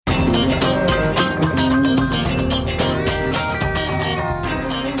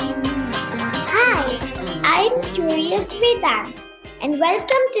Hi, I'm Curious Vedant, and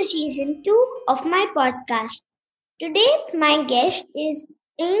welcome to season 2 of my podcast. Today, my guest is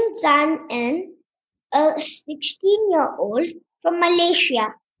Ing Zan N, a 16-year-old from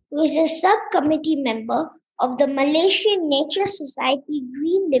Malaysia who is a subcommittee member of the Malaysian Nature Society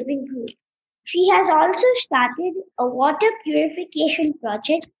Green Living Group. She has also started a water purification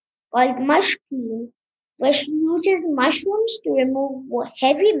project called Mush Clean, where she uses mushrooms to remove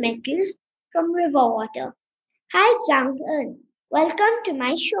heavy metals from river water. Hi, Zhang En. Welcome to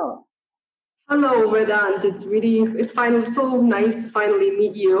my show. Hello, Vedant. It's finally so nice to finally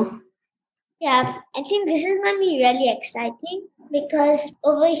meet you. Yeah, I think this is going to be really exciting because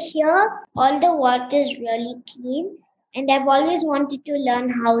over here, all the water is really clean, and I've always wanted to learn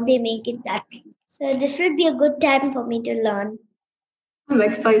how they make it that clean. So, this will be a good time for me to learn. I'm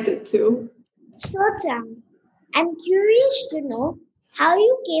excited too. Sure, Zhang. I'm curious to know how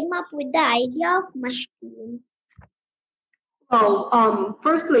you came up with the idea of mushroom. Well,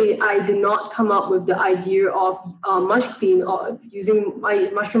 firstly, I did not come up with the idea of mush clean or using my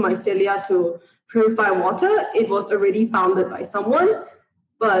mushroom mycelia to purify water. It was already founded by someone,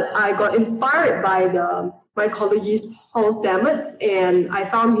 but I got inspired by the mycologist Paul Stamets, and I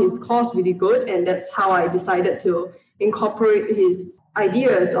found his course really good, and that's how I decided to incorporate his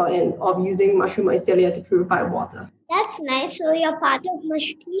ideas of using mushroom mycelia to purify water. That's nice. So, you're part of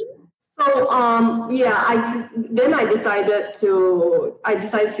mushroom? So I decided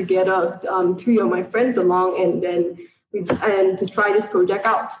to gather three of my friends along and to try this project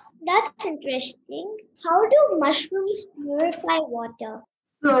out. That's interesting. How do mushrooms purify water?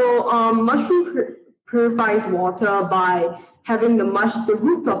 So mushroom purifies water by having the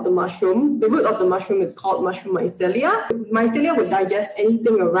root of the mushroom. The root of the mushroom is called mushroom mycelia. Mycelia would digest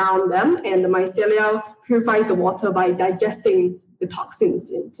anything around them, and the mycelia purifies the water by digesting the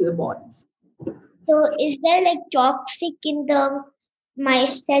toxins into the bodies. So, is there like toxic in the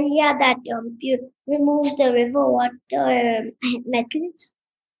mycelia that removes the river water metals?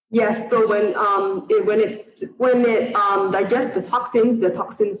 Yes. So when it digests the toxins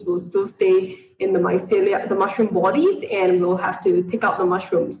will still stay in the mycelia, the mushroom bodies, and we'll have to take out the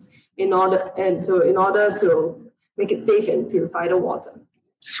mushrooms in order to make it safe and purify the water.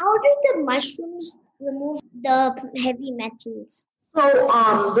 How do the mushrooms remove the heavy metals? So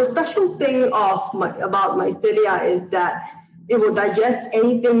the special thing about mycelia is that it will digest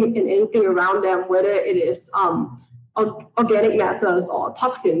anything around them, whether it is organic matters or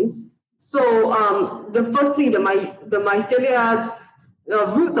toxins. So the mycelia, the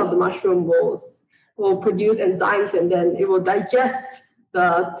root of the mushroom will produce enzymes, and then it will digest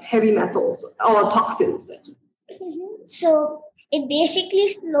the heavy metals or toxins. Mm-hmm. So it basically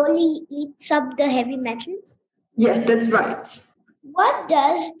slowly eats up the heavy metals? Yes, that's right. What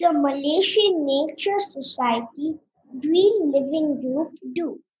does the Malaysian Nature Society Green Living Group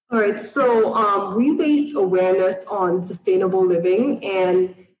do? All right, so we raised awareness on sustainable living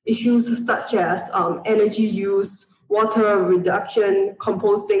and issues such as energy use, water reduction,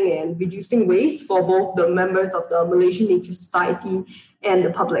 composting, and reducing waste for both the members of the Malaysian Nature Society and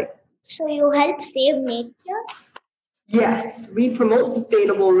the public. So you help save nature? Yes, we promote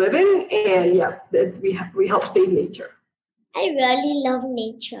sustainable living, and we help save nature. I really love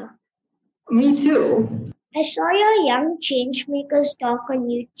nature. Me too. I saw your Young Changemakers talk on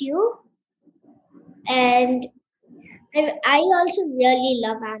YouTube, and I also really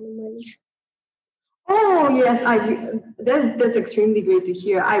love animals. Oh yes, that's extremely great to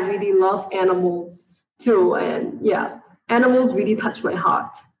hear. I really love animals too, and animals really touch my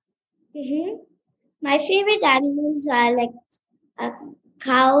heart. Mm-hmm. My favorite animals are like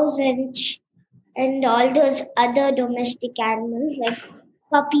cows and all those other domestic animals like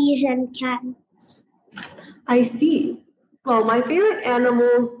puppies and cats. I see. Well, my favorite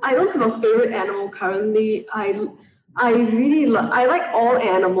animal, I don't have a favorite animal currently. I like all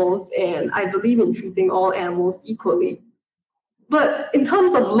animals, and I believe in treating all animals equally. But in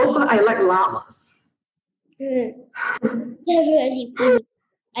terms of local, I like llamas. They're really funny.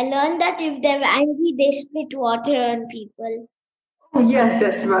 I learned that if they're angry, they spit water on people. Oh yes,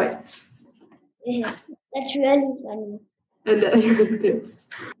 that's right. That's really funny. And it is.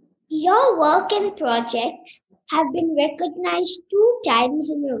 Your work and projects have been recognized 2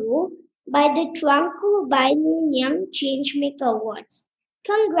 times in a row by the Tuanku Bainu Young Changemaker Awards.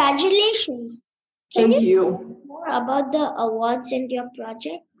 Congratulations! Can Thank you. Tell more about the awards and your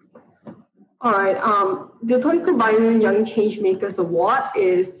project? All right. The Tuanku Bainu Young Changemakers Award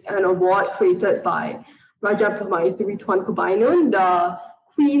is an award created by Raja Permaisuri Tuanku Bainu, the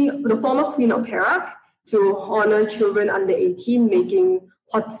the former Queen of Perak, to honor children under 18 making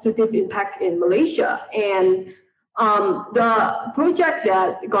positive impact in Malaysia. And the project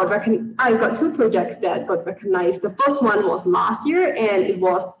that got recognized, I got two projects that got recognized. The first one was last year, and it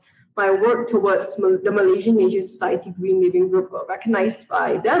was my work towards the Malaysian Nature Society Green Living Group got recognized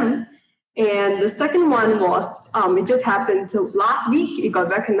by them. And the second one was, it just happened last week, it got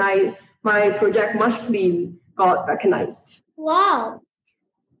recognized. My project Mush Clean got recognized. Wow,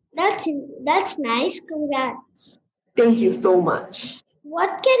 that's nice. Congrats. Thank you so much.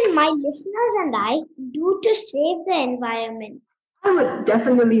 What can my listeners and I do to save the environment? I would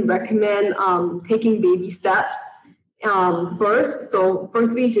definitely recommend taking baby steps first. So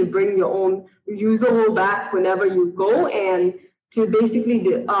firstly, to bring your own reusable bag whenever you go, and to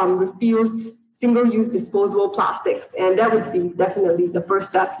basically refuse single-use disposable plastics. And that would be definitely the first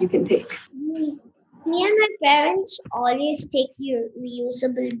step you can take. Me and my parents always take your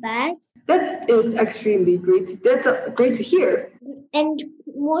reusable bags. That is extremely great. That's great to hear. And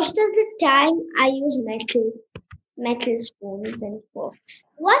most of the time, I use metal spoons and forks.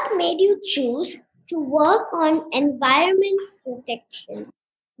 What made you choose to work on environment protection?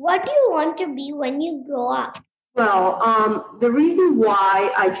 What do you want to be when you grow up? Well, the reason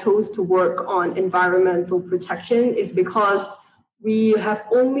why I chose to work on environmental protection is because we have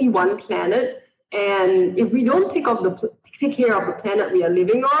only one planet, and if we don't take care of the planet we are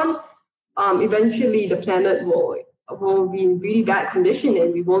living on, eventually the planet will be in really bad condition,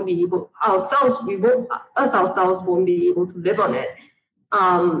 and we won't be able ourselves won't be able to live on it.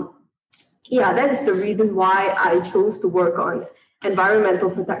 That is the reason why I chose to work on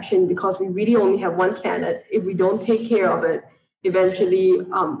environmental protection, because we really only have one planet. If we don't take care of it, eventually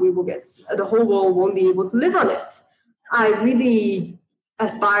the whole world won't be able to live on it. I really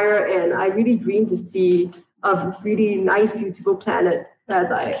aspire and I really dream to see a really nice, beautiful planet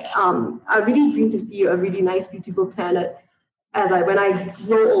I really dream to see a really nice, beautiful planet when I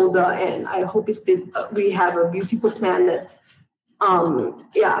grow older, and I hope we have a beautiful planet.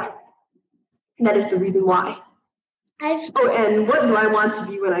 That is the reason why. And what do I want to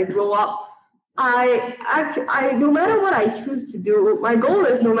be when I grow up? I no matter what I choose to do, my goal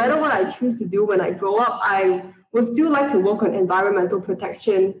is no matter what I choose to do when I grow up, I would still like to work on environmental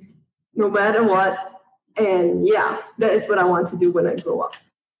protection, no matter what. And that is what I want to do when I grow up.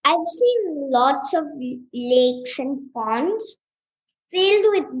 I've seen lots of lakes and ponds filled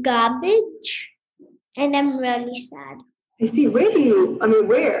with garbage, and I'm really sad. I see.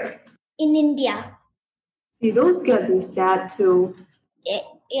 Where? In India. See, those get me sad too.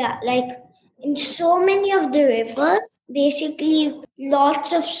 Yeah, like in so many of the rivers, basically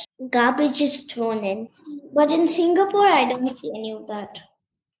lots of garbage is thrown in. But in Singapore, I don't see any of that.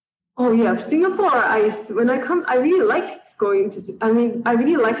 Oh yeah, Singapore. I really like going to. I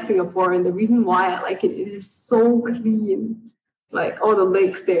really like Singapore, and the reason why I like it is so clean, like all the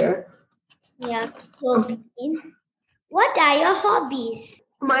lakes there. Yeah, so clean. What are your hobbies?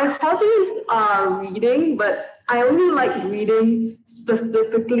 My hobbies are reading, but I only like reading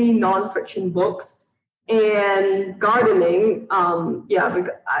specifically non-fiction books, and gardening. Because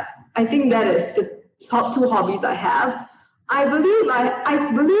I think that is the top two hobbies I have. I believe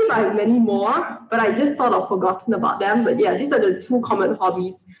I have many more, but I just sort of forgotten about them. But these are the two common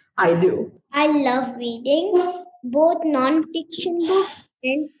hobbies I do. I love reading, both non-fiction books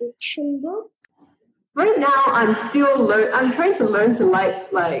and fiction books. Right now, I'm trying to learn to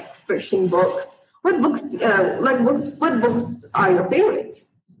like fiction books. What books? What books are your favorite?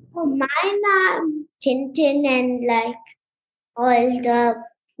 Oh, mine are Tintin and all the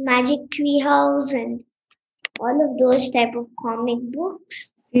Magic Tree House and all of those type of comic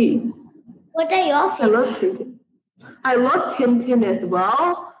books. See. What are your favorites? I love Tintin. I love Tintin as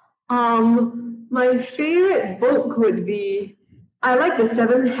well. My favorite book would be, I like The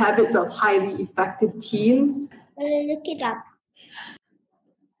 7 Habits of Highly Effective Teens. I'll look it up.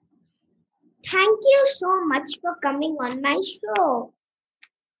 Thank you so much for coming on my show.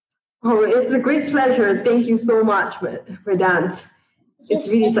 Oh, it's a great pleasure. Thank you so much, Vedant.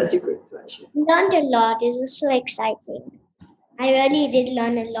 It's really such a great pleasure. Learned a lot. It was so exciting. I really did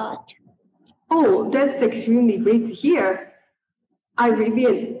learn a lot. Oh, that's extremely great to hear. I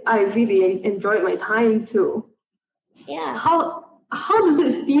really enjoyed my time too. Yeah. How does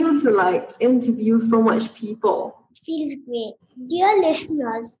it feel to interview so much people? It feels great. Dear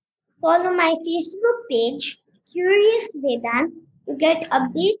listeners, follow my Facebook page, Curious Vedant, to get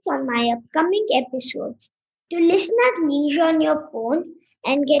updates on my upcoming episodes. To listen at leisure on your phone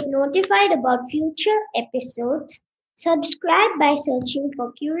and get notified about future episodes, subscribe by searching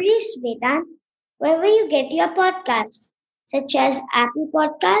for Curious Vedant wherever you get your podcasts. such as Apple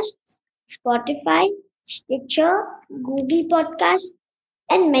Podcasts, Spotify, Stitcher, Google Podcasts,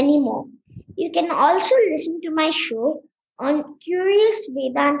 and many more. You can also listen to my show on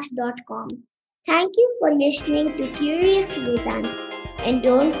CuriousVedant.com. Thank you for listening to Curious Vedant, and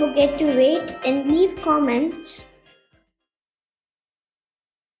don't forget to rate and leave comments